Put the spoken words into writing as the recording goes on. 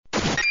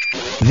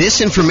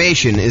This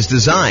information is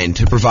designed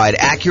to provide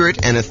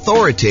accurate and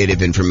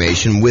authoritative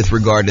information with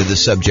regard to the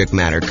subject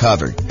matter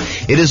covered.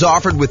 It is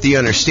offered with the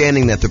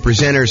understanding that the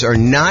presenters are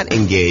not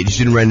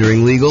engaged in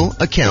rendering legal,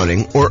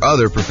 accounting, or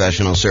other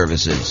professional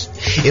services.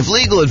 If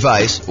legal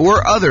advice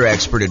or other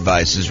expert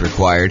advice is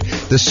required,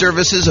 the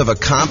services of a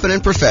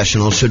competent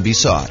professional should be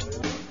sought.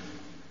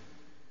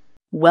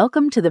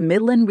 Welcome to the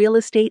Midland Real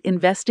Estate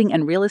Investing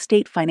and Real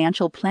Estate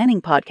Financial Planning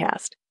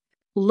Podcast.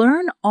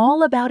 Learn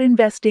all about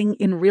investing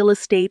in real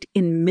estate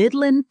in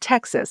Midland,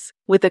 Texas,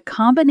 with a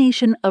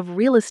combination of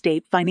real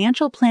estate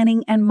financial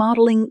planning and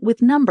modeling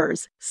with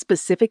numbers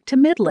specific to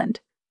Midland,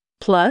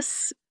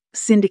 plus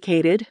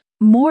syndicated,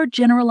 more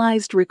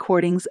generalized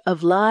recordings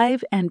of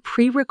live and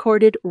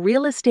pre-recorded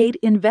real estate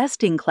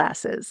investing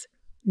classes,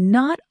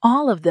 not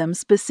all of them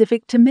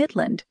specific to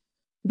Midland.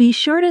 Be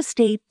sure to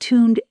stay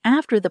tuned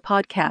after the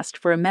podcast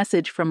for a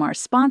message from our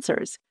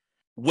sponsors.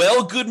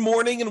 Well, good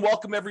morning and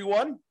welcome,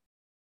 everyone.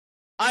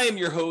 I am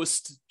your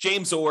host,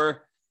 James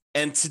Orr,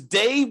 and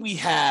today we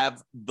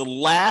have the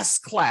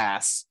last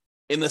class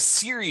in the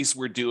series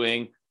we're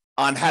doing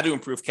on how to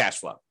improve cash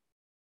flow.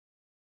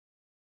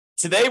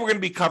 Today, we're going to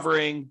be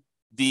covering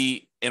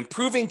the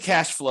improving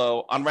cash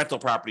flow on rental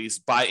properties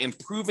by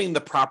improving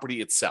the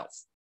property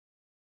itself.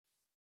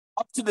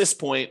 Up to this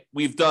point,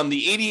 we've done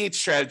the 88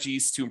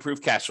 strategies to improve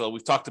cash flow.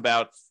 We've talked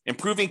about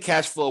improving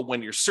cash flow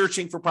when you're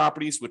searching for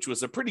properties, which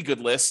was a pretty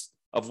good list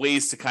of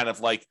ways to kind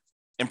of like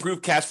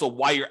improve cash flow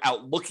while you're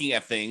out looking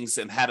at things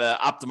and how to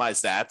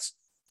optimize that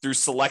through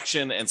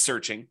selection and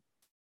searching.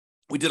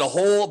 We did a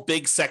whole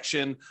big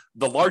section,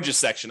 the largest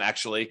section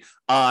actually,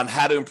 on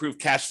how to improve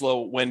cash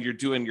flow when you're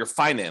doing your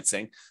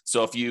financing.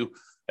 So if you,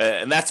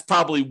 and that's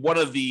probably one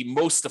of the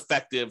most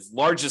effective,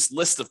 largest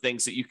list of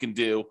things that you can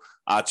do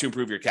to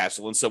improve your cash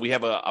flow. And so we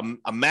have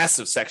a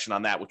massive section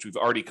on that, which we've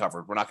already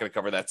covered. We're not going to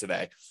cover that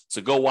today.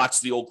 So go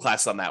watch the old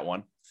class on that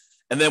one.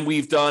 And then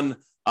we've done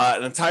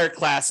an entire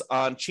class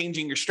on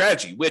changing your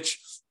strategy,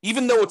 which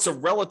even though it's a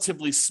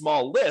relatively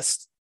small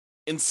list,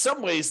 in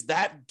some ways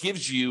that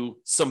gives you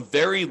some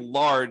very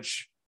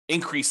large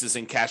increases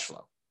in cash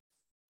flow.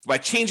 By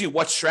changing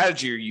what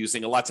strategy you're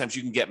using, a lot of times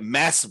you can get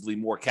massively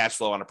more cash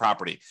flow on a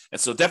property.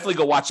 And so definitely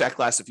go watch that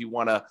class if you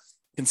want to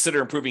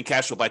consider improving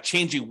cash flow by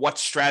changing what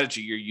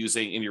strategy you're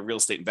using in your real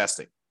estate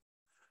investing.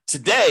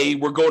 Today,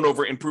 we're going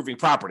over improving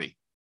property.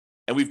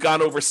 And we've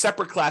gone over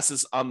separate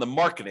classes on the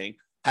marketing,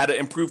 how to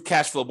improve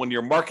cash flow when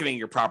you're marketing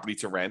your property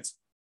to rent.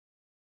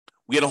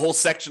 We had a whole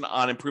section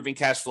on improving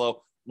cash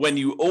flow when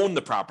you own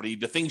the property,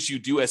 the things you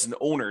do as an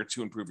owner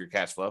to improve your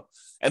cash flow.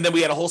 And then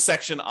we had a whole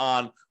section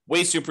on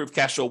ways to improve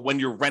cash flow when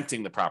you're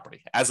renting the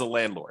property as a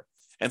landlord.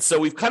 And so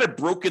we've kind of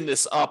broken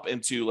this up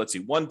into,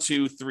 1,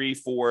 2, 3,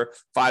 4,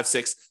 5,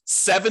 6,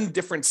 7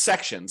 different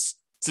sections.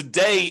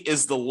 Today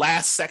is the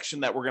last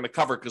section that we're going to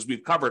cover because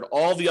we've covered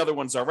all the other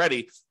ones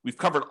already. We've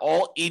covered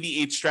all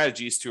 88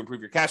 strategies to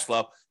improve your cash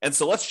flow. And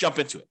so let's jump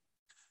into it.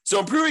 So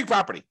improving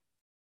property.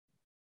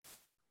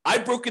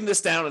 I've broken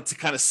this down into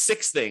kind of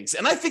 6 things.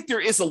 And I think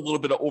there is a little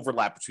bit of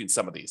overlap between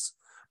some of these.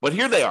 But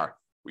here they are.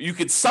 You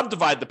could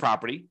subdivide the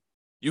property.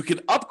 You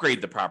could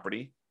upgrade the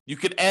property. You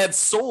could add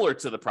solar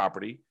to the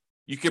property.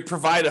 You could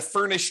provide a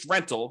furnished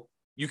rental.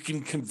 You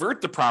can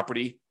convert the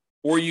property,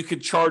 or you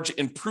could charge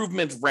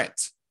improvement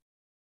rent.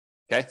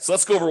 Okay, so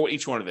let's go over what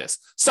each one of this.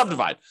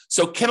 Subdivide.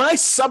 So can I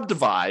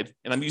subdivide,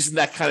 and I'm using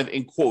that kind of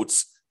in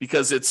quotes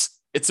because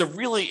it's a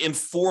really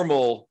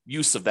informal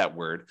use of that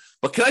word,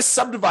 but can I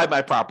subdivide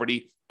my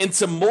property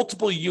into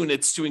multiple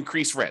units to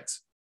increase rent?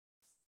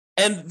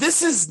 And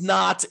this is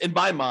not, in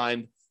my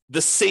mind,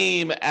 the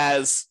same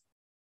as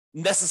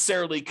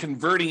necessarily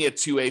converting it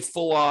to a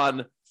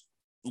full-on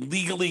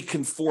legally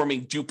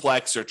conforming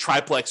duplex or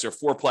triplex or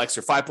fourplex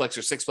or fiveplex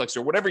or sixplex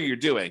or whatever you're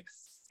doing.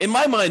 In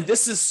my mind,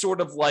 this is sort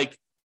of like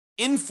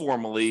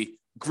informally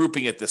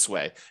grouping it this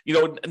way.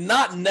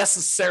 Not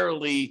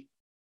necessarily,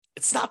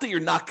 it's not that you're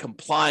not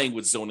complying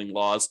with zoning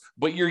laws,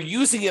 but you're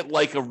using it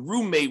like a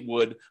roommate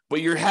would,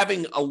 but you're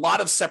having a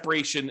lot of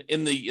separation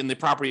in the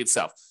property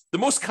itself. The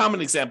most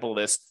common example of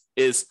this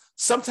is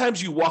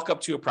sometimes you walk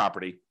up to a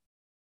property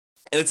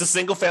and it's a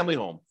single family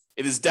home.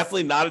 It is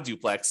definitely not a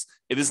duplex.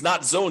 It is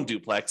not zoned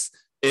duplex.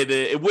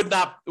 It would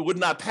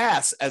not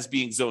pass as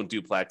being zoned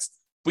duplex,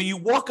 but you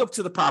walk up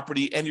to the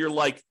property and you're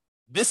like,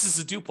 this is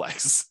a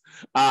duplex.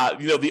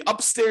 The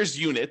upstairs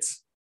unit,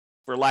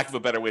 for lack of a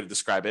better way to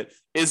describe it,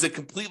 is a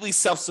completely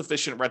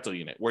self-sufficient rental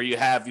unit where you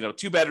have,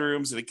 2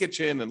 bedrooms and a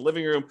kitchen and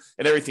living room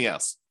and everything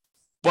else.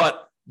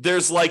 But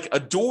there's like a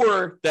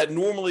door that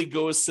normally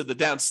goes to the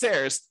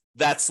downstairs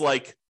that's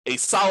like a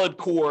solid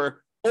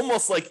core,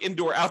 almost like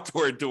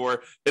indoor-outdoor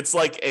door. It's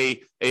like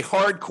a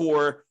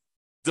hardcore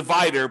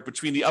divider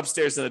between the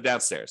upstairs and the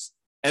downstairs.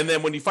 And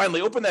then when you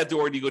finally open that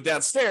door and you go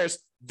downstairs,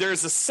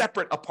 there's a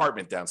separate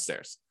apartment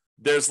downstairs.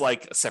 There's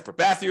like a separate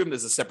bathroom,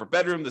 there's a separate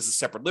bedroom, there's a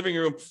separate living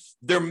room.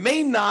 There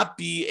may not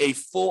be a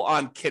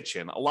full-on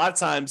kitchen. A lot of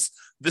times,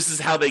 this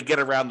is how they get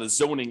around the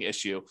zoning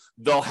issue.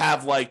 They'll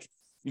have like,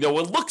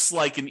 what looks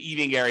like an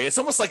eating area. It's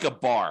almost like a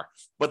bar,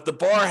 but the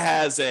bar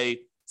has a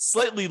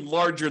slightly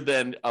larger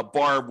than a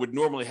bar would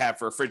normally have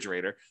for a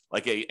refrigerator,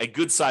 like a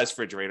good sized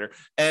refrigerator.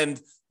 And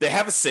they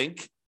have a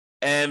sink,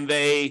 and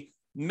they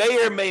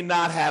may or may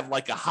not have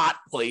like a hot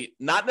plate,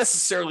 not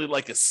necessarily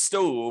like a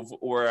stove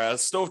or a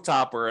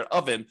stovetop or an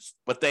oven,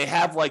 but they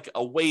have like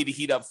a way to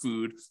heat up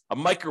food, a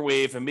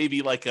microwave, and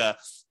maybe like a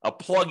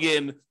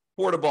plug-in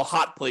portable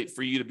hot plate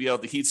for you to be able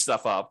to heat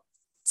stuff up.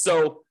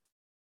 So,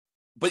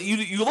 but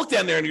you look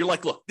down there and you're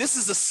like, look, this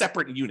is a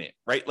separate unit,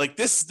 right? Like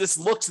this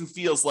looks and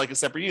feels like a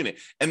separate unit.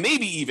 And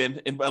maybe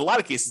even in a lot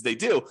of cases they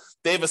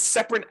have a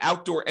separate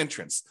outdoor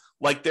entrance.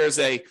 Like there's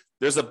a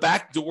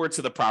back door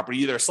to the property,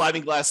 either a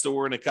sliding glass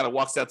door and it kind of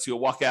walks out to a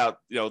walkout,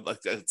 like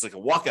it's like a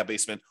walkout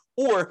basement,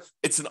 or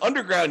it's an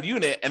underground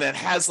unit and it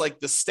has like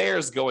the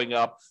stairs going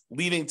up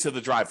leading to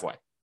the driveway.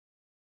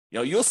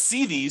 You'll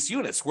see these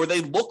units where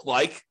they look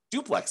like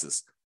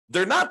duplexes.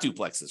 They're not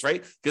duplexes,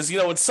 right? Because,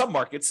 in some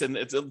markets, and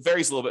it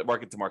varies a little bit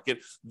market to market,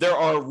 there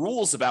are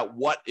rules about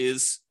what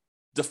is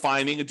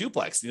defining a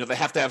duplex. They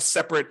have to have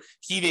separate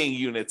heating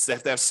units. They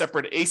have to have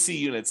separate AC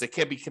units. They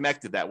can't be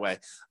connected that way.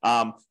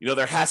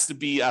 There has to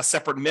be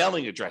separate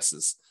mailing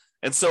addresses.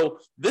 And so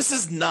this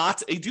is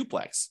not a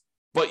duplex,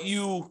 but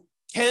you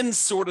can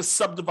sort of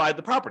subdivide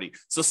the property.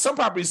 So some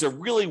properties are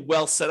really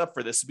well set up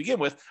for this to begin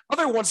with.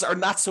 Other ones are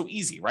not so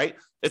easy, right?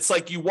 It's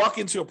like you walk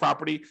into a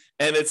property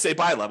and it's a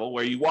bi-level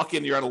where you walk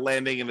in, you're on a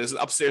landing and there's an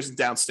upstairs and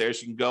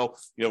downstairs. You can go,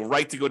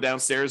 right to go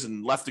downstairs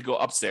and left to go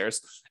upstairs.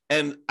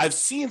 And I've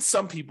seen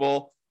some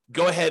people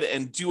go ahead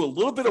and do a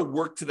little bit of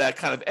work to that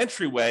kind of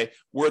entryway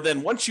where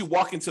then once you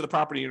walk into the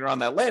property and you're on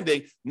that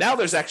landing, now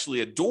there's actually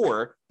a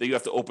door that you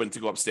have to open to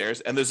go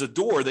upstairs. And there's a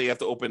door that you have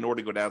to open in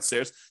order to go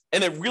downstairs.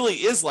 And it really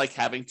is like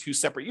having two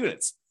separate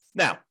units.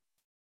 Now,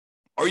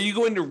 are you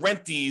going to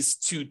rent these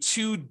to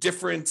two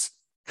different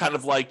kind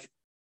of like,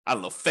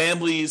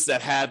 families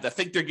that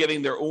think they're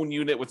getting their own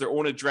unit with their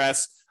own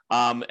address?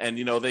 And,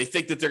 they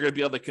think that they're going to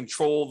be able to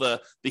control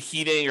the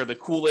heating or the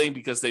cooling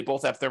because they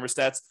both have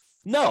thermostats.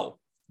 No.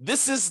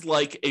 This is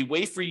like a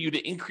way for you to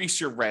increase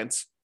your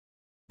rent,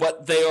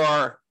 but they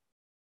are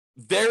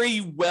very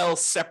well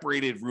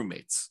separated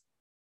roommates.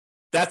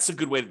 That's a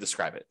good way to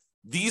describe it.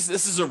 This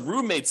is a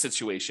roommate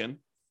situation,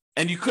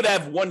 and you could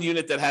have one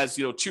unit that has,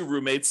 two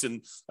roommates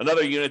and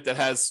another unit that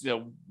has,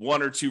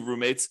 one or two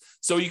roommates.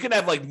 So you can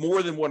have like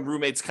more than one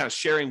roommates kind of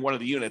sharing one of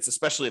the units,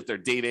 especially if they're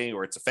dating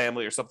or it's a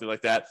family or something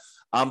like that.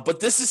 But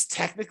this is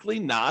technically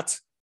not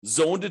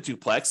zoned to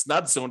duplex,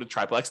 not zoned to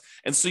triplex.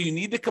 And so you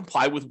need to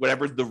comply with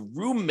whatever the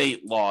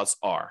roommate laws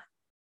are.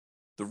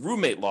 The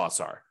roommate laws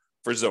are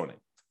for zoning.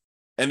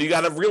 And you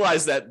got to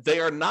realize that they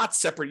are not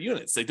separate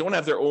units. They don't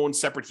have their own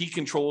separate heat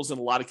controls in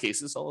a lot of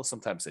cases, although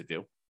sometimes they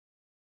do.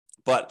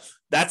 But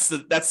that's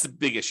the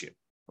big issue.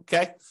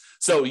 Okay.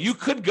 So you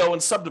could go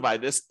and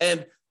subdivide this.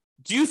 And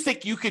do you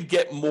think you could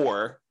get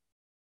more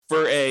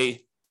for a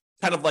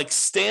kind of like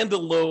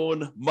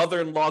standalone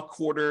mother-in-law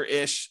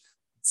quarter-ish,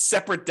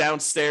 separate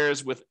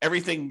downstairs with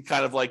everything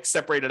kind of like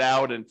separated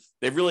out, and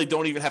they really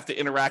don't even have to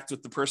interact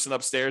with the person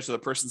upstairs or the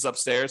person's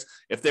upstairs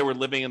if they were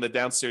living in the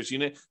downstairs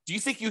unit? Do you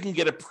think you can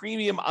get a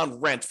premium on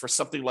rent for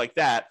something like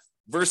that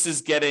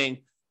versus getting,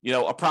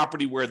 a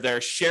property where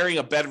they're sharing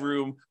a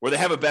bedroom, where they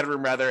have a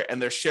bedroom rather,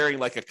 and they're sharing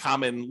like a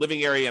common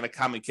living area and a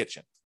common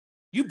kitchen?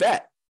 You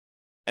bet.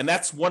 And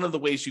that's one of the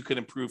ways you can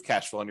improve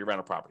cash flow on your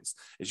rental properties,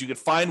 is you could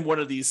find one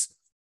of these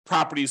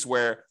properties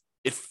where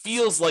it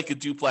feels like a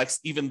duplex,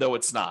 even though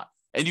it's not.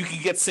 And you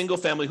can get single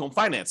family home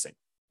financing,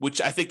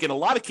 which I think in a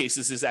lot of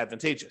cases is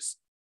advantageous.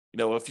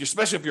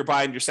 Especially if you're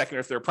buying your second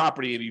or third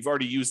property and you've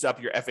already used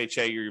up your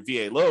FHA or your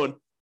VA loan,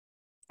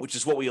 which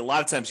is what we a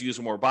lot of times use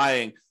when we're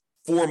buying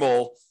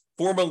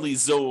formally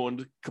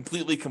zoned,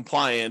 completely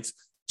compliant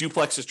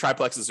duplexes,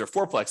 triplexes, or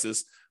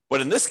fourplexes.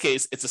 But in this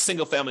case, it's a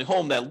single family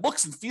home that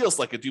looks and feels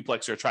like a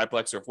duplex or a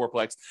triplex or a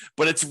fourplex,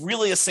 but it's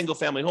really a single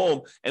family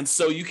home. And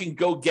so you can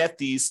go get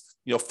these,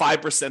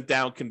 5%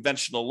 down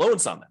conventional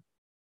loans on them.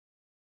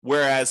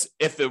 Whereas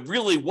if it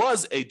really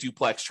was a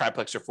duplex,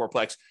 triplex, or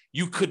fourplex,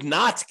 you could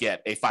not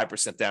get a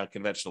 5% down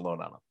conventional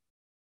loan on them.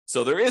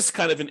 So there is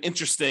kind of an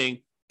interesting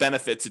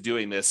benefit to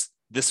doing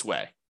this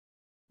way.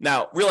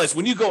 Now, realize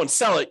when you go and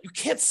sell it, you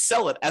can't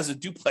sell it as a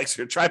duplex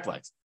or a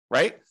triplex,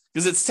 right?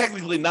 Because it's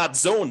technically not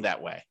zoned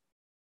that way.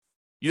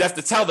 You'd have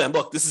to tell them,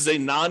 look, this is a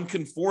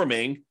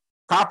non-conforming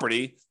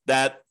property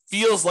that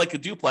feels like a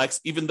duplex,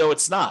 even though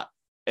it's not.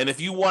 And if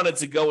you wanted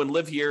to go and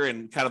live here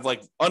and kind of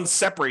like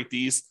unseparate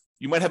these,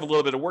 you might have a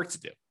little bit of work to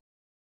do.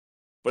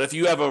 But if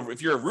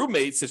you're a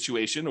roommate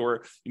situation,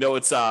 or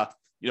it's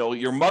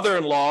your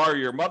mother-in-law or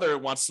your mother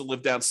wants to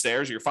live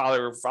downstairs, or your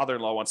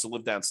father-in-law wants to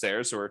live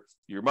downstairs, or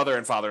your mother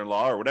and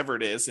father-in-law, or whatever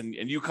it is, and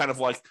you kind of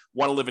like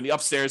want to live in the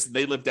upstairs and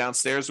they live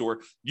downstairs,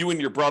 or you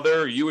and your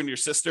brother, or you and your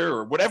sister,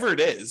 or whatever it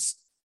is,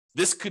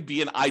 this could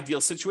be an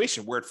ideal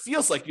situation where it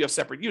feels like you have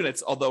separate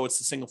units, although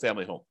it's a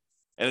single-family home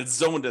and it's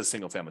zoned as a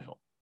single-family home.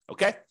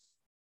 Okay,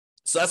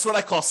 so that's what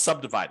I call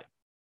subdividing.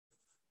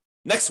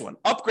 Next one,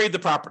 upgrade the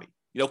property.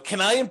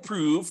 Can I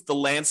improve the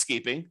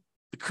landscaping,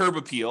 the curb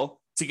appeal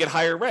to get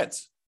higher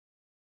rents?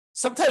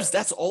 Sometimes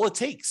that's all it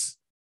takes.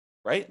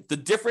 right? The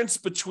difference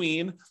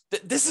between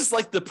this is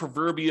like the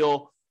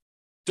proverbial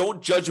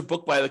don't judge a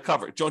book by the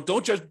cover.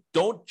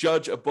 Don't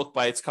judge a book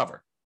by its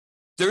cover.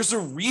 There's a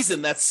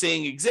reason that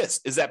saying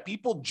exists, is that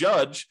people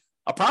judge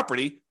a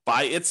property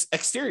by its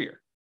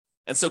exterior.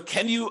 And so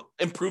can you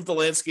improve the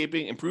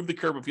landscaping, improve the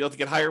curb appeal to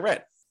get higher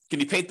rent? Can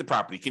you paint the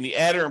property? Can you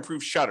add or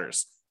improve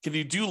shutters? Can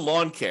you do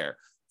lawn care?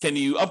 Can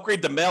you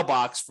upgrade the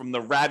mailbox from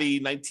the ratty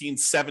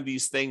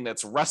 1970s thing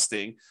that's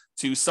rusting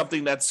to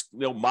something that's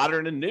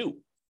modern and new?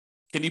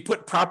 Can you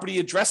put property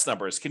address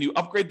numbers? Can you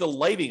upgrade the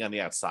lighting on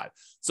the outside?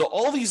 So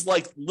all these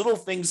like little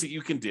things that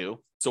you can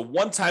do. So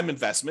one-time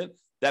investment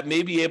that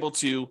may be able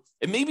to,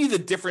 it may be the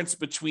difference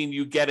between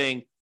you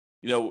getting,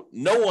 no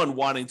one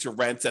wanting to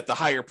rent at the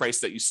higher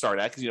price that you start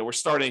at, because we're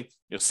starting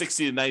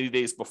 60 to 90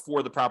 days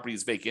before the property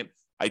is vacant,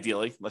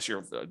 ideally, unless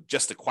you're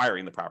just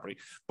acquiring the property.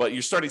 But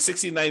you're starting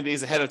 60 to 90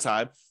 days ahead of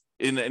time,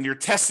 and you're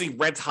testing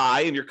rent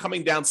high, and you're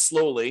coming down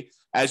slowly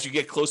as you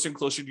get closer and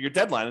closer to your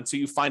deadline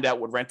until you find out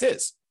what rent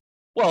is.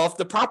 Well, if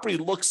the property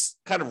looks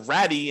kind of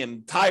ratty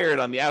and tired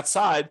on the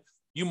outside,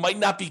 you might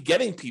not be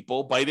getting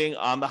people biting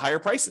on the higher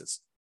prices.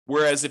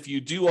 Whereas if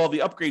you do all the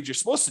upgrades you're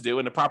supposed to do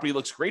and the property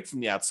looks great from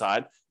the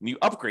outside and you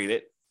upgrade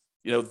it,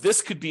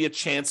 this could be a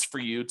chance for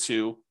you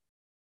to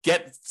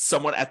get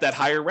someone at that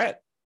higher rent.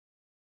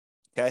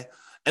 Okay.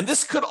 And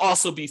this could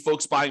also be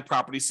folks buying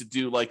properties to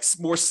do like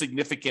more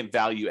significant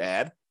value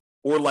add,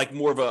 or like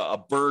more of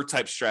a BRRRR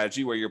type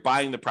strategy where you're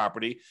buying the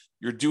property,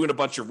 you're doing a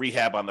bunch of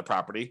rehab on the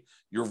property,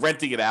 you're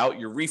renting it out,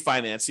 you're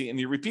refinancing, and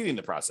you're repeating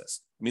the process.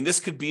 I mean, this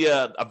could be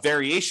a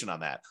variation on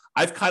that.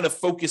 I've kind of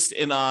focused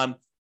in on,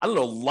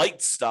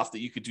 light stuff that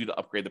you could do to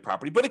upgrade the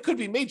property, but it could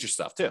be major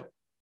stuff too.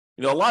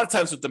 A lot of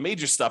times with the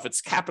major stuff, it's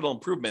capital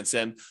improvements.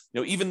 And,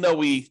 even though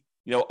we,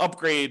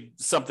 upgrade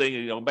something,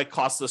 it might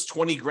cost us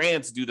 20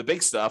 grand to do the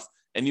big stuff,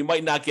 and you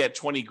might not get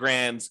 20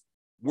 grand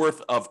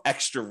worth of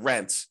extra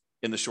rent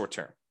in the short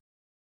term.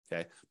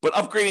 Okay. But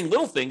upgrading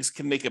little things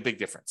can make a big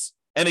difference,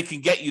 and it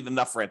can get you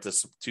enough rent to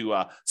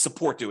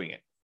support doing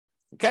it.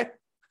 Okay.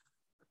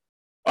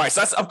 All right. So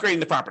that's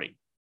upgrading the property.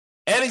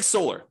 Adding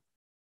solar.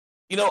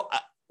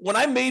 When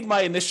I made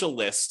my initial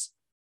list,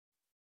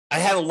 I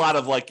had a lot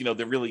of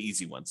the really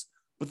easy ones.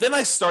 But then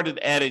I started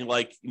adding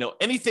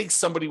anything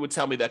somebody would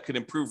tell me that could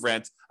improve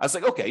rent. I was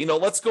like, okay,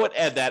 let's go and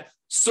add that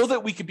so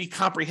that we could be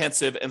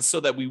comprehensive and so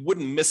that we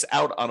wouldn't miss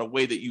out on a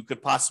way that you could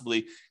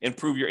possibly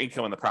improve your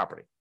income on the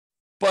property.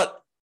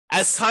 But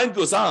as time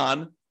goes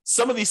on,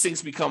 some of these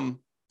things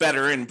become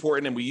better and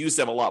important, and we use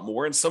them a lot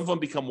more. And some of them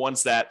become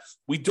ones that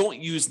we don't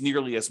use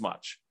nearly as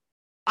much.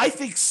 I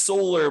think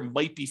solar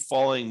might be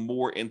falling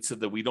more into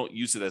the we don't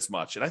use it as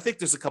much. And I think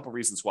there's a couple of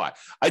reasons why.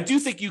 I do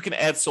think you can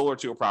add solar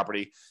to a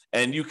property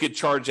and you could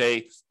charge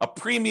a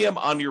premium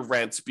on your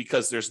rent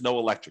because there's no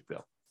electric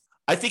bill.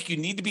 I think you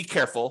need to be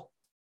careful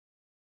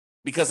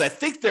because I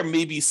think there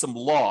may be some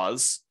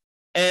laws,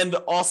 and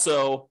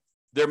also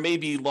there may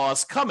be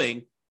laws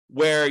coming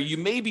where you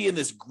may be in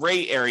this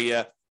gray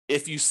area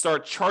if you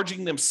start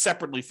charging them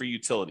separately for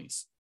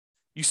utilities.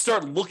 You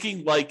start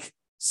looking like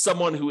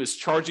someone who is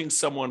charging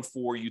someone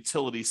for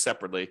utilities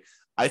separately.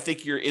 I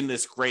think you're in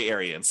this gray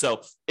area. And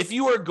so if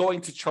you are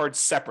going to charge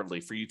separately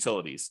for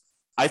utilities,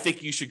 I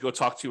think you should go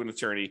talk to an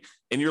attorney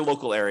in your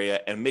local area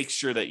and make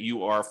sure that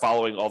you are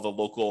following all the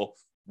local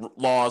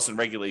laws and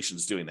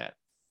regulations doing that.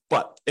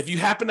 But if you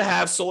happen to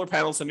have solar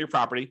panels on your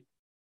property,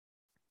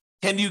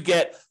 can you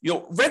get,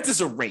 rent is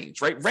a range,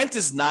 right? Rent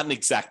is not an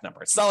exact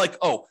number. It's not like,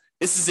 oh,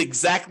 this is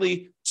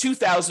exactly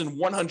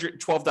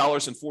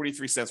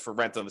 $2,112.43 for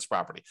rent on this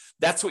property.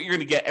 That's what you're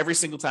going to get every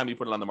single time you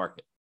put it on the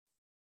market.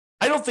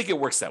 I don't think it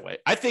works that way.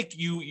 I think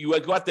you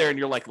go out there and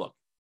you're like, look,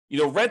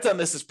 rent on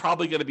this is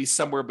probably going to be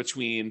somewhere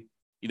between,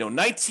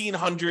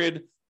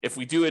 $1,900 if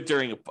we do it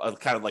during a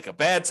kind of like a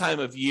bad time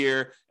of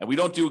year and we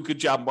don't do a good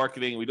job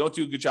marketing, we don't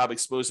do a good job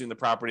exposing the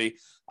property,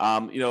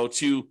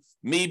 to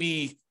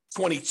maybe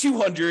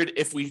 $2,200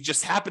 if we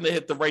just happen to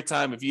hit the right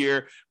time of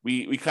year.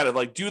 We kind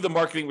of do the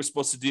marketing we're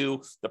supposed to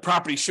do. The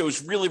property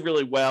shows really,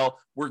 really well.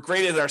 We're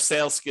great at our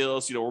sales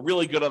skills. We're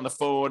really good on the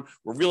phone.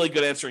 We're really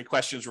good answering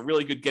questions. We're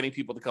really good getting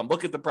people to come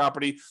look at the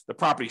property. The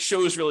property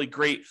shows really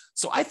great.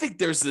 So I think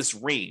there's this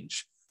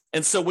range.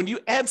 And so when you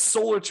add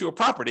solar to a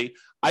property,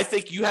 I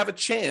think you have a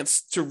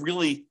chance to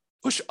really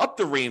push up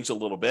the range a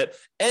little bit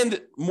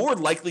and more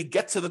likely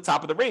get to the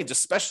top of the range,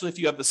 especially if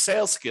you have the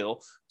sales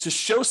skill to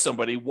show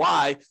somebody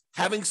why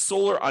having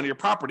solar on your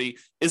property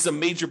is a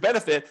major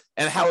benefit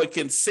and how it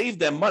can save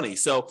them money.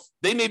 So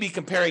they may be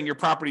comparing your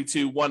property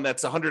to one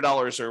that's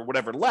 $100 or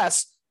whatever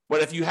less,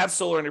 but if you have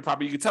solar on your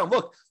property, you can tell them,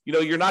 look,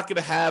 you're not going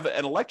to have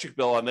an electric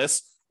bill on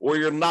this, or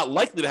you're not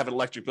likely to have an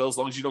electric bill as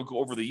long as you don't go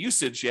over the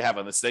usage you have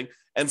on this thing.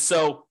 And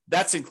so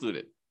that's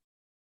included.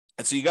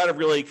 And so you got to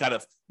really kind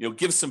of,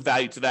 give some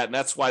value to that. And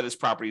that's why this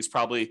property is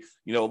probably,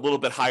 a little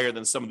bit higher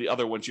than some of the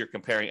other ones you're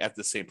comparing at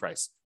the same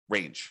price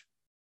range.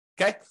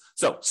 Okay.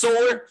 So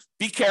solar,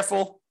 be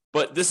careful,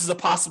 but this is a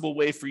possible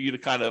way for you to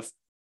kind of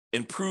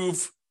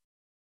improve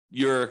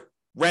your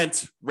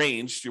rent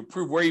range, to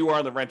improve where you are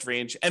in the rent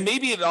range. And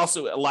maybe it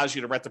also allows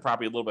you to rent the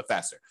property a little bit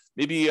faster.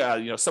 Maybe,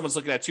 someone's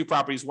looking at two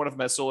properties, one of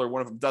them has solar,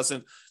 one of them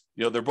doesn't.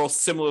 They're both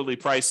similarly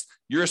priced.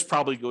 Yours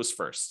probably goes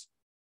first,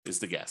 is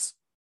the guess.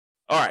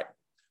 All right,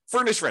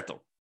 furnished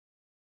rental.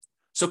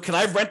 So can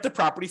I rent the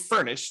property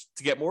furnished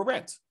to get more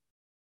rent?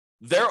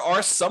 There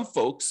are some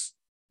folks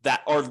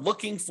that are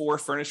looking for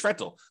furnished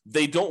rental.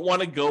 They don't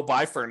want to go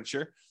buy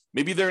furniture.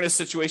 Maybe they're in a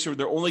situation where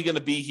they're only going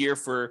to be here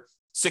for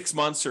 6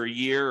 months or a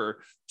year or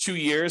 2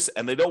 years,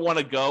 and they don't want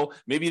to go.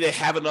 Maybe they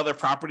have another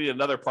property in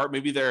another part.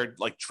 Maybe they're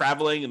like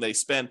traveling and they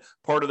spend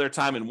part of their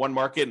time in one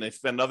market and they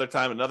spend another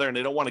time in another, and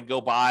they don't want to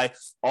go buy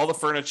all the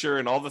furniture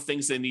and all the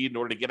things they need in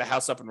order to get a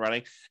house up and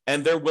running.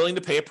 And they're willing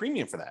to pay a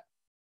premium for that.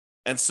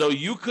 And so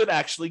you could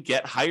actually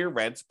get higher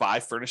rent by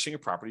furnishing a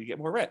property to get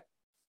more rent.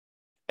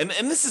 And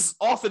this is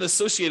often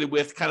associated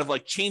with kind of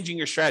like changing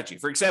your strategy.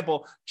 For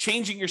example,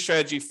 changing your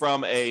strategy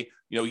from a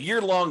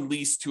year-long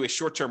lease to a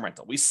short-term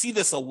rental. We see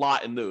this a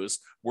lot in those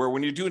where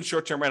when you're doing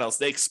short-term rentals,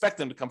 they expect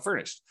them to come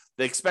furnished.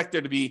 They expect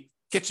there to be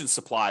kitchen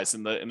supplies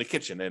in the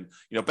kitchen and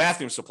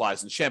bathroom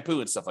supplies and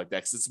shampoo and stuff like that.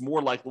 Because it's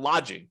more like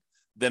lodging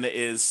than it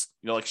is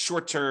like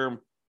short-term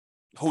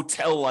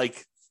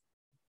hotel-like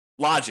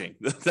lodging.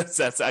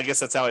 I guess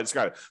that's how I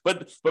describe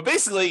it. But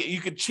basically,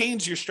 you could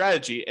change your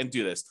strategy and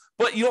do this.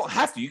 But you don't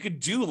have to. You could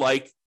do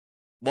like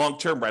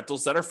long-term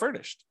rentals that are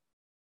furnished.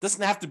 It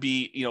doesn't have to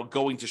be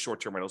going to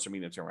short-term rentals or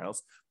medium-term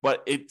rentals,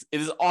 but it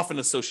is often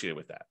associated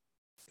with that.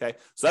 Okay,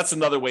 so that's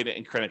another way to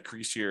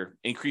increase your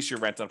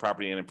rent on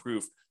property and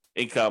improve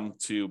income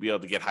to be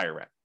able to get higher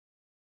rent.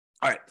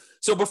 All right.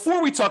 So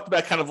before we talked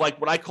about kind of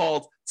like what I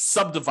called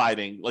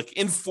subdividing, like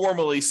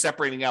informally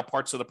separating out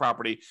parts of the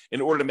property in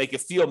order to make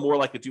it feel more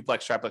like a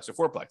duplex, triplex, or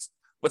fourplex.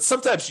 But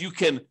sometimes you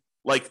can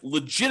like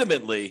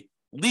legitimately,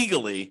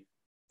 legally,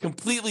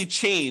 completely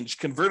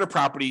convert a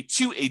property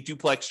to a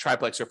duplex,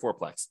 triplex, or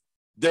fourplex.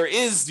 There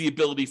is the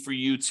ability for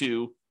you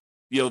to,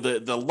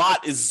 the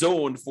lot is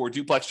zoned for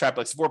duplex,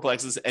 triplex,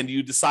 fourplexes, and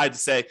you decide to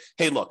say,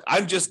 hey, look,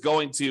 I'm just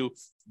going to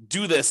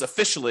do this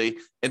officially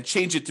and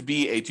change it to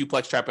be a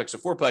duplex, triplex, or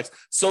fourplex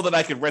so that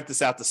I can rent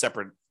this out to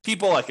separate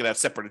people. I can have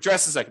separate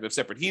addresses. I can have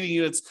separate heating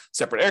units,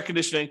 separate air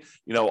conditioning.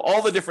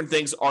 All the different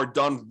things are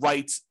done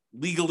right,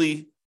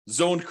 legally,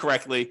 zoned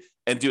correctly,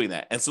 and doing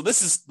that. And so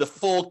this is the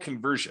full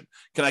conversion.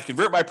 Can I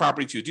convert my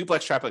property to a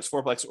duplex, triplex,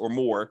 fourplex, or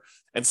more?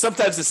 And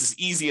sometimes this is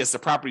easy as the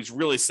property is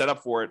really set up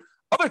for it.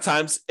 Other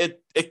times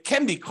it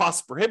can be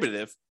cost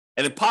prohibitive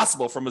and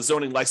impossible from a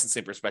zoning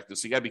licensing perspective.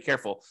 So you got to be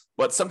careful,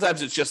 but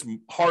sometimes it's just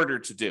harder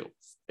to do.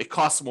 It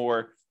costs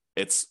more,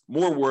 it's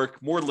more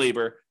work, more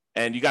labor,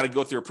 and you got to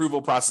go through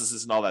approval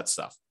processes and all that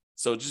stuff.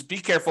 So just be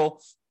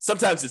careful.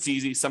 Sometimes it's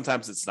easy,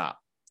 sometimes it's not.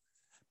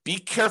 Be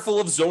careful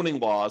of zoning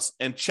laws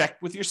and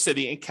check with your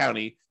city and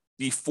county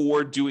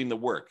before doing the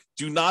work.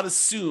 Do not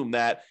assume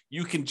that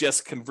you can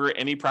just convert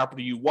any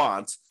property you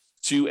want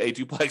to a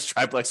duplex,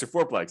 triplex, or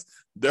fourplex.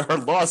 There are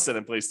laws set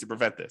in place to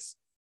prevent this.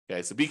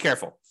 Okay, so be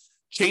careful.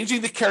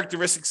 Changing the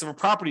characteristics of a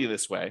property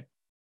this way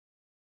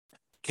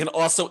can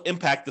also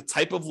impact the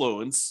type of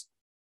loans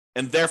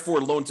and therefore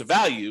loan to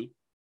value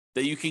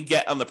that you can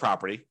get on the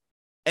property.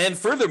 And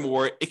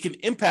furthermore, it can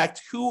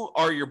impact who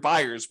are your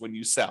buyers when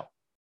you sell.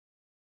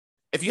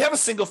 If you have a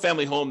single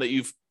family home that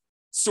you've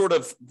sort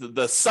of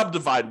the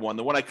subdivide one,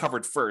 the one I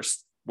covered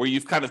first, where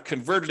you've kind of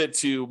converted it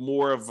to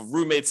more of a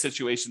roommate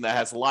situation that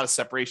has a lot of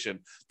separation,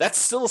 that's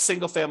still a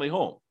single family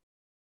home.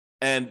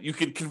 And you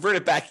can convert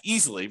it back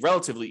easily,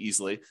 relatively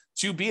easily,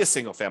 to be a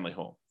single family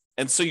home.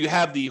 And so you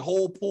have the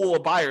whole pool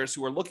of buyers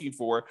who are looking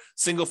for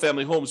single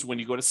family homes when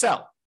you go to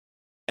sell.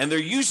 And there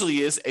usually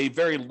is a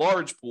very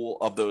large pool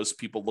of those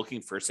people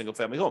looking for single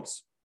family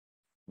homes.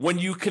 When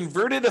you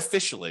convert it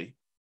officially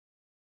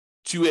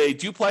to a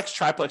duplex,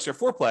 triplex, or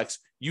fourplex,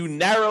 you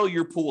narrow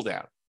your pool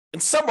down. In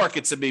some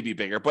markets, it may be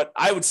bigger, but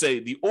I would say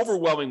the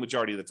overwhelming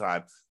majority of the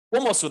time,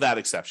 almost without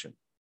exception,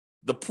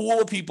 the pool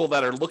of people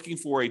that are looking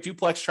for a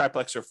duplex,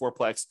 triplex, or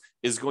fourplex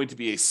is going to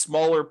be a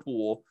smaller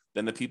pool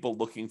than the people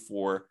looking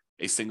for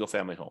a single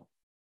family home.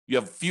 You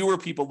have fewer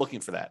people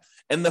looking for that.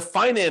 And the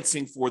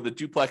financing for the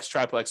duplex,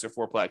 triplex, or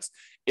fourplex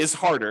is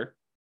harder,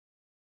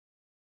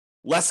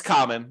 less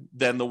common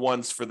than the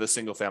ones for the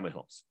single family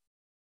homes.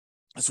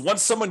 So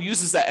once someone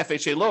uses that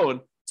FHA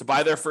loan to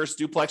buy their first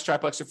duplex,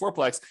 triplex, or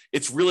fourplex,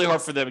 it's really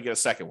hard for them to get a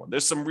second one.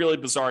 There's some really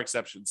bizarre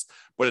exceptions,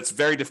 but it's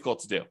very difficult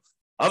to do.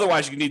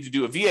 Otherwise, you need to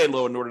do a VA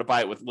loan in order to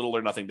buy it with little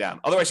or nothing down.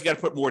 Otherwise, you got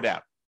to put more down.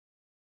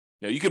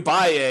 You could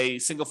buy a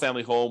single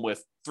family home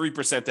with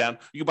 3% down.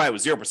 You can buy it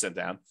with 0%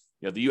 down.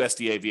 The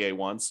USDA VA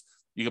ones.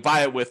 You can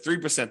buy it with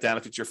 3% down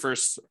if it's your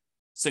first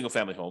single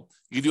family home.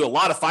 You can do a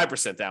lot of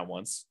 5% down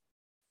ones.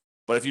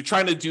 But if you're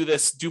trying to do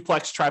this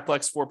duplex,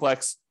 triplex,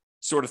 fourplex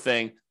sort of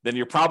thing, then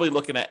you're probably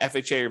looking at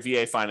FHA or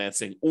VA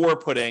financing or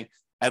putting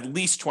at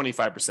least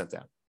 25%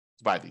 down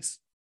to buy these.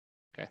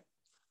 Okay.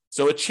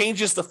 So it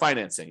changes the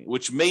financing,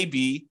 which may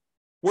be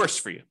worse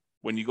for you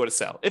when you go to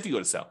sell, if you go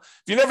to sell.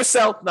 If you never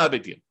sell, not a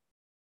big deal.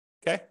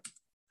 Okay.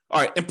 All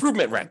right.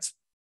 Improvement rent.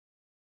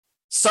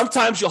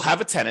 Sometimes you'll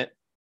have a tenant.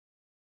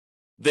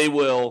 They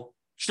will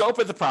show up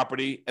at the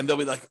property and they'll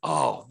be like,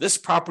 oh, this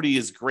property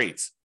is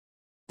great.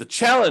 The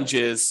challenge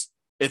is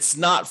it's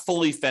not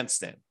fully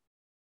fenced in.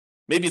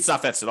 Maybe it's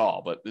not fenced at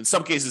all, but in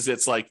some cases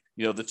it's like,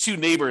 the two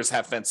neighbors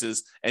have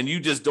fences and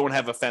you just don't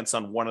have a fence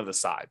on one of the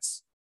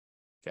sides.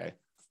 Okay.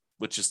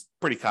 Which is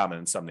pretty common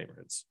in some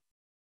neighborhoods.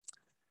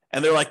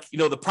 And they're like,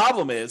 the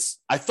problem is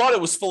I thought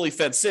it was fully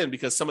fenced in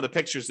because some of the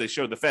pictures they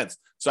showed the fence.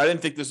 So I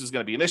didn't think this was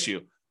going to be an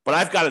issue, but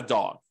I've got a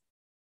dog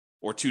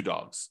or two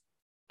dogs.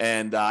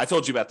 And I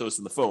told you about those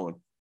in the phone.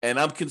 And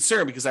I'm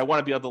concerned because I want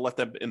to be able to let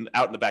them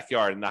out in the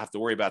backyard and not have to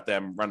worry about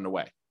them running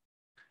away.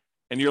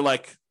 And you're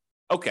like,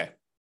 okay,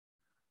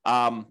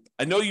 I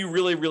know you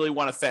really, really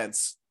want a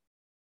fence.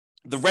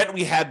 The rent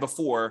we had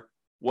before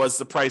was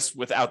the price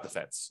without the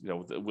fence,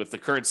 with the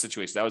current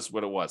situation. That was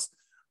what it was.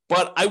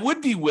 But I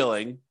would be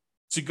willing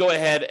to go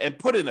ahead and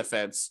put in a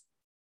fence,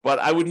 but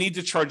I would need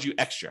to charge you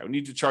extra. I would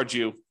need to charge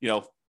you,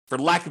 for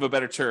lack of a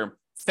better term,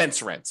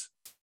 fence rent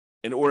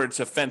in order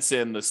to fence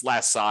in this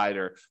last side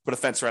or put a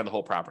fence around the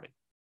whole property.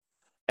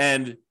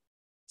 And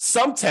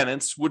some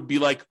tenants would be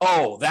like,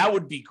 oh, that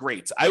would be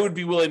great. I would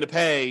be willing to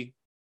pay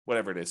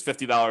whatever it is,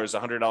 $50,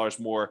 $100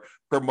 more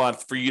per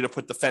month for you to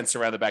put the fence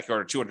around the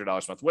backyard, or $200 a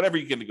month, whatever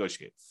you can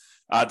negotiate,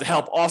 to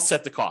help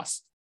offset the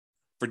cost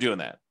for doing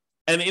that.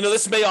 And,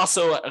 this may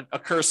also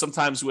occur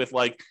sometimes with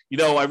I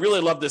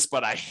really love this,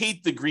 but I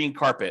hate the green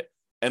carpet.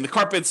 And the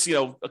carpet's,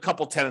 a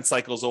couple tenant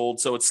cycles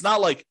old. So it's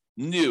not like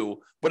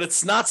new, but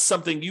it's not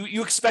something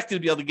you expect to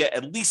be able to get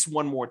at least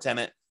one more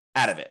tenant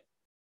out of it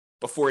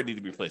before it needs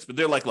to be replaced. But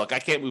they're like, look, I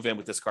can't move in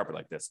with this carpet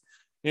like this.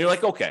 And you're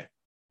like, okay,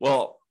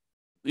 well,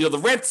 the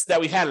rent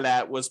that we had it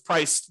at was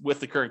priced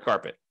with the current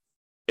carpet.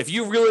 If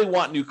you really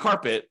want new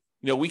carpet,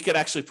 we could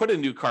actually put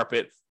in new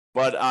carpet,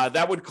 but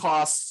that would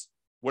cost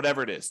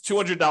whatever it is,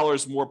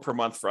 $200 more per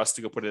month for us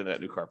to go put in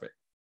that new carpet.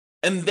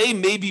 And they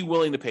may be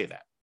willing to pay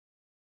that.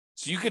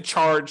 So you could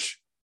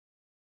charge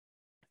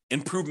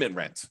improvement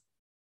rent,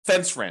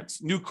 fence rent,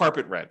 new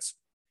carpet rent,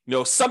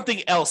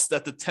 something else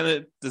that the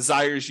tenant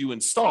desires you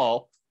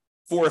install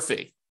for a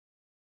fee.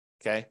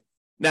 Okay.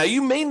 Now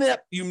you may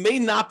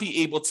not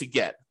be able to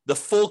get the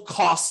full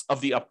cost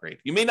of the upgrade.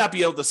 You may not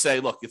be able to say,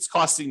 look, it's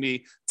costing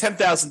me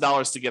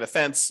 $10,000 to get a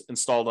fence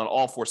installed on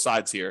all four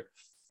sides here.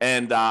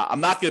 And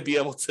I'm not going to be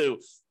able to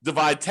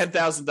divide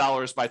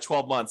 $10,000 by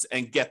 12 months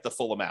and get the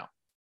full amount.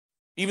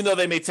 Even though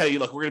they may tell you,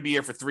 look, we're going to be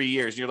here for 3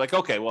 years. And you're like,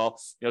 okay, well,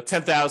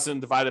 10,000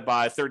 divided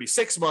by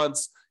 36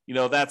 months,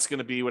 that's going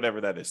to be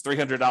whatever that is,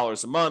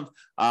 $300 a month.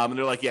 And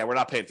they're like, yeah, we're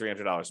not paying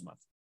 $300 a month.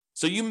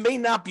 So you may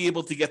not be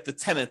able to get the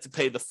tenant to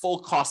pay the full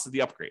cost of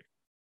the upgrade.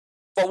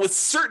 But with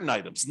certain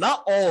items,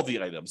 not all of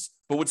the items,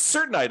 but with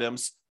certain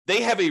items,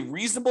 they have a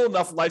reasonable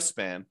enough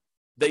lifespan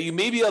that you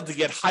may be able to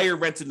get higher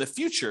rent in the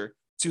future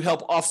to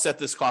help offset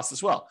this cost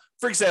as well.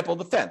 For example,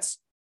 the fence.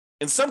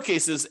 In some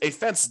cases, a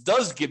fence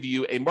does give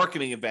you a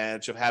marketing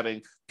advantage of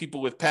having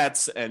people with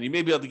pets, and you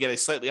may be able to get a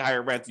slightly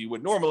higher rent than you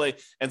would normally.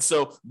 And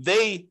so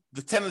the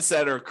tenants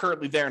that are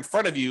currently there in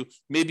front of you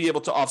may be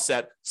able to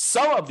offset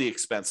some of the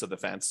expense of the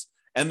fence.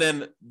 And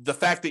then the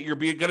fact that you're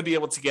going to be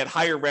able to get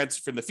higher rents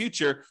for the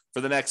future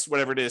for the next,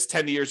 whatever it is,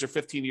 10 years or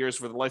 15 years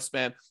for the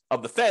lifespan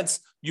of the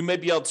fence, you may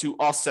be able to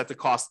offset the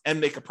cost and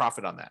make a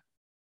profit on that.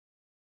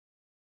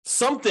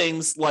 Some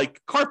things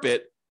like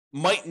carpet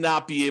might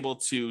not be able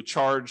to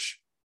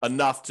charge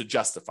enough to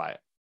justify it.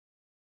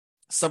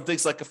 Some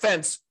things like a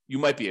fence, you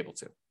might be able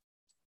to.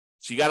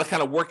 So you got to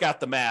kind of work out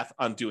the math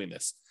on doing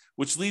this,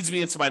 which leads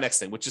me into my next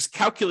thing, which is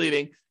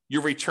calculating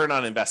your return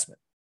on investment.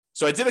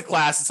 So I did a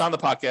class, it's on the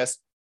podcast.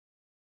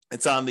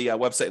 It's on the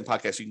website and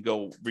podcast. You can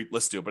go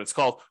listen to it, but it's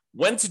called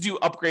When to Do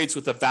Upgrades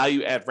with a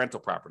Value Add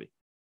Rental Property.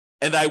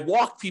 And I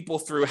walk people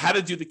through how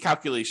to do the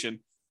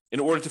calculation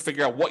in order to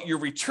figure out what your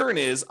return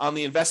is on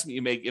the investment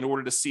you make in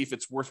order to see if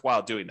it's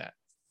worthwhile doing that.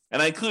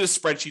 And I include a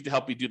spreadsheet to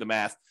help you do the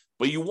math,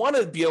 but you want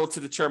to be able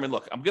to determine,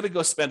 look, I'm going to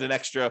go spend an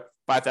extra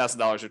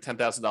 $5,000 or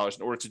 $10,000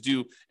 in order to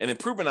do an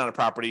improvement on a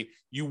property.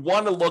 You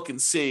want to look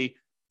and see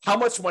how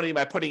much money am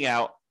I putting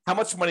out? How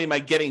much money am I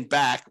getting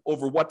back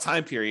over what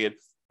time period?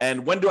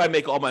 And when do I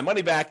make all my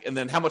money back? And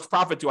then how much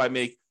profit do I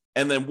make?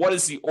 And then what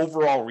is the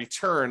overall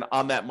return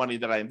on that money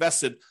that I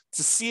invested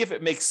to see if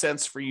it makes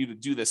sense for you to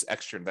do this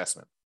extra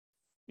investment?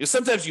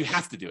 Sometimes you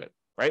have to do it,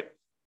 right?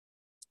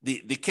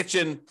 The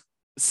kitchen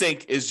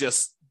sink is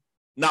just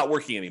not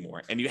working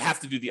anymore and you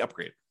have to do the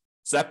upgrade.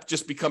 So that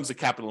just becomes a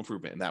capital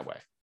improvement in that way.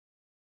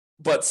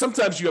 But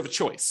sometimes you have a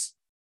choice.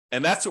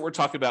 And that's what we're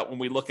talking about when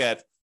we look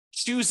at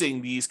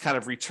choosing these kind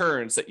of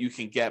returns that you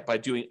can get by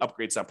doing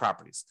upgrades on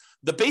properties.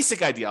 The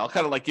basic idea, I'll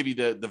kind of like give you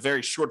the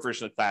very short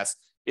version of the class.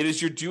 It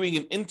is you're doing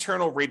an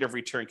internal rate of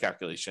return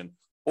calculation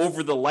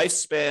over the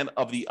lifespan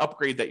of the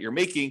upgrade that you're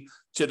making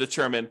to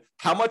determine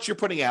how much you're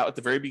putting out at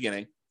the very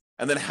beginning,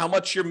 and then how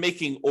much you're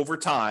making over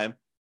time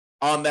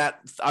on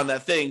that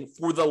thing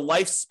for the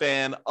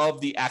lifespan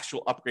of the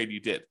actual upgrade you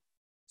did.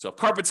 So if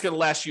carpet's going to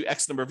last you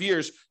X number of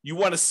years, you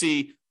want to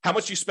see how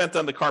much you spent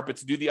on the carpet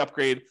to do the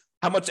upgrade,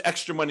 how much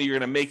extra money you're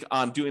going to make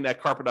on doing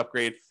that carpet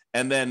upgrade.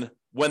 And then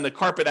when the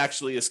carpet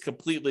actually is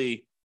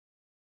completely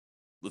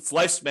its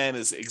lifespan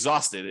is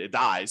exhausted, it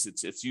dies,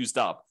 it's used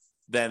up,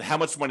 then how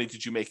much money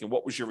did you make and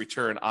what was your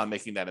return on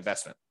making that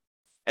investment?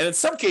 And in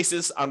some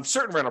cases, on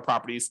certain rental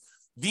properties,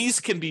 these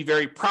can be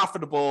very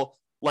profitable,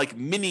 like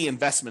mini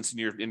investments in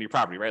your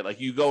property, right?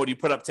 Like you go and you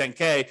put up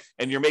 10K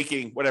and you're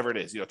making whatever it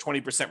is,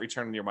 20%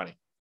 return on your money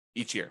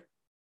each year.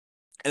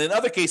 And in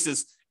other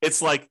cases,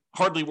 it's like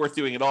hardly worth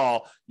doing at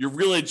all. You're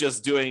really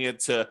just doing it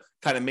to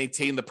kind of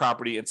maintain the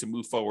property and to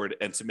move forward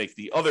and to make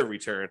the other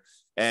return.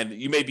 And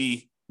you may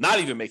be not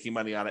even making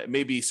money on it. It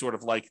may be sort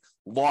of like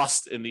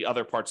lost in the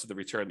other parts of the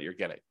return that you're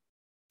getting.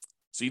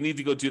 So you need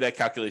to go do that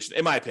calculation,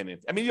 in my opinion.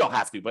 I mean, you don't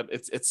have to, but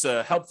it's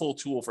a helpful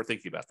tool for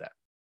thinking about that.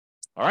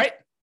 All right.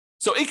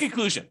 So in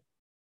conclusion,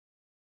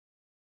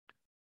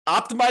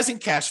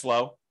 optimizing cash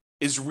flow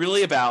is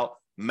really about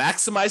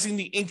maximizing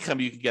the income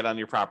you can get on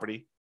your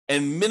property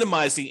and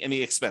minimizing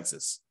any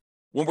expenses.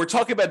 When we're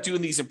talking about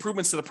doing these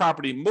improvements to the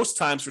property, most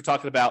times we're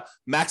talking about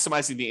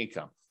maximizing the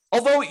income.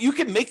 Although you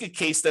can make a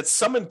case that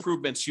some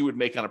improvements you would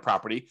make on a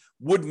property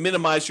would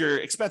minimize your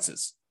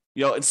expenses.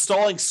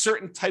 Installing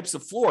certain types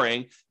of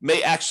flooring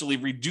may actually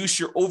reduce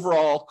your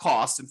overall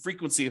cost and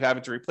frequency of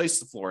having to replace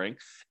the flooring.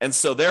 And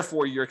so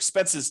therefore your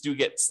expenses do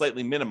get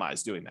slightly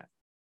minimized doing that.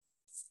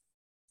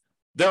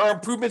 There are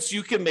improvements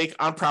you can make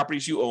on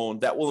properties you own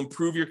that will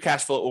improve your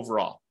cash flow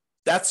overall.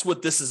 That's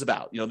what this is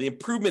about. The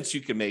improvements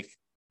you can make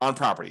on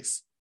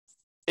properties.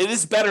 It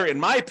is better, in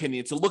my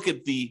opinion, to look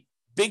at the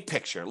big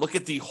picture, look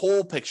at the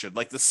whole picture,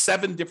 like the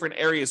 7 different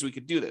areas we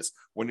could do this.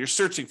 When you're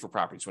searching for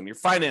properties, when you're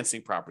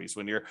financing properties,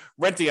 when you're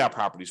renting out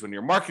properties, when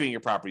you're marketing your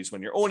properties,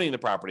 when you're owning the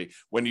property,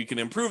 when you can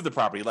improve the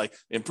property, like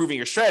improving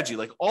your strategy,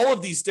 like all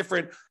of these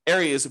different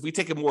areas. If we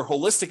take a more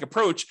holistic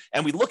approach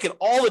and we look at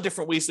all the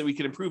different ways that we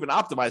can improve and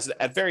optimize it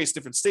at various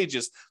different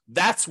stages,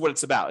 that's what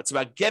it's about. It's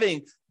about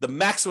getting the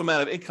maximum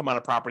amount of income on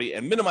a property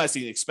and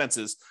minimizing the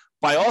expenses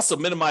by also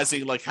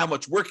minimizing like how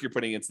much work you're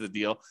putting into the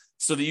deal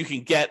so that you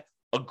can get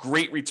a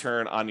great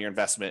return on your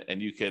investment,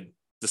 and you could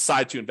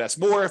decide to invest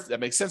more if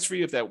that makes sense for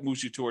you, if that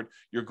moves you toward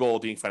your goal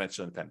of being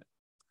financially independent.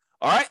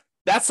 All right,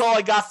 that's all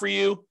I got for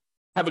you.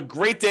 Have a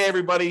great day,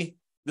 everybody.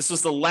 This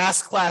was the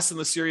last class in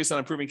the series on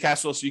improving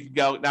cash flow, so you can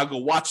go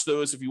watch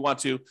those if you want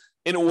to,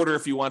 in order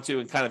if you want to,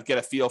 and kind of get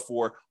a feel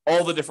for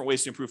all the different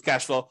ways to improve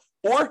cash flow.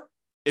 Or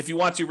if you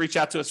want to, reach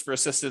out to us for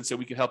assistance, and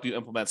we can help you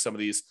implement some of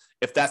these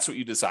if that's what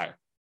you desire.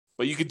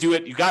 But you could do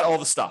it. You got all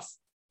the stuff.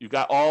 You've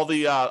got all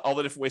the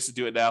different ways to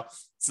do it now.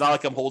 It's not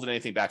like I'm holding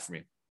anything back from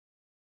you.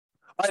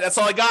 All right, that's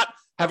all I got.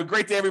 Have a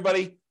great day,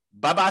 everybody.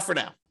 Bye-bye for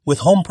now. With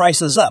home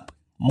prices up,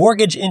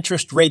 mortgage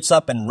interest rates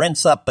up, and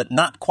rents up, but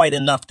not quite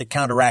enough to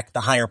counteract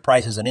the higher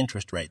prices and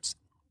interest rates,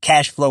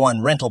 cash flow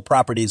on rental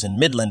properties in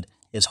Midland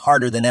is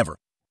harder than ever.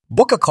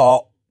 Book a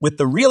call with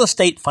the Real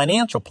Estate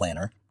Financial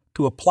Planner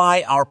to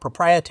apply our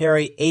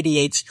proprietary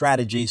 88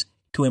 strategies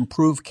to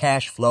improve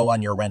cash flow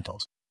on your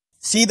rentals.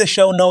 See the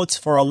show notes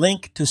for a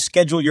link to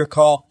schedule your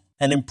call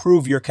and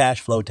improve your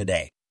cash flow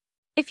today.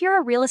 If you're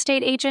a real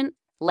estate agent,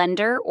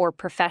 lender, or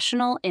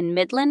professional in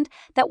Midland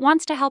that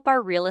wants to help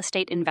our real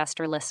estate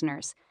investor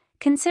listeners,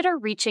 consider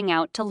reaching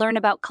out to learn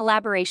about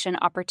collaboration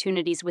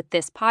opportunities with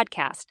this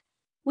podcast.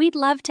 We'd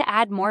love to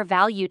add more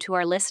value to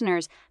our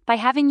listeners by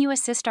having you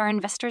assist our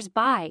investors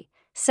buy,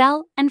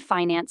 sell, and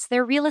finance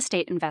their real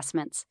estate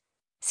investments.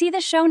 See the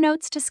show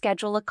notes to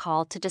schedule a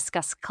call to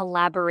discuss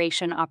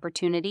collaboration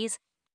opportunities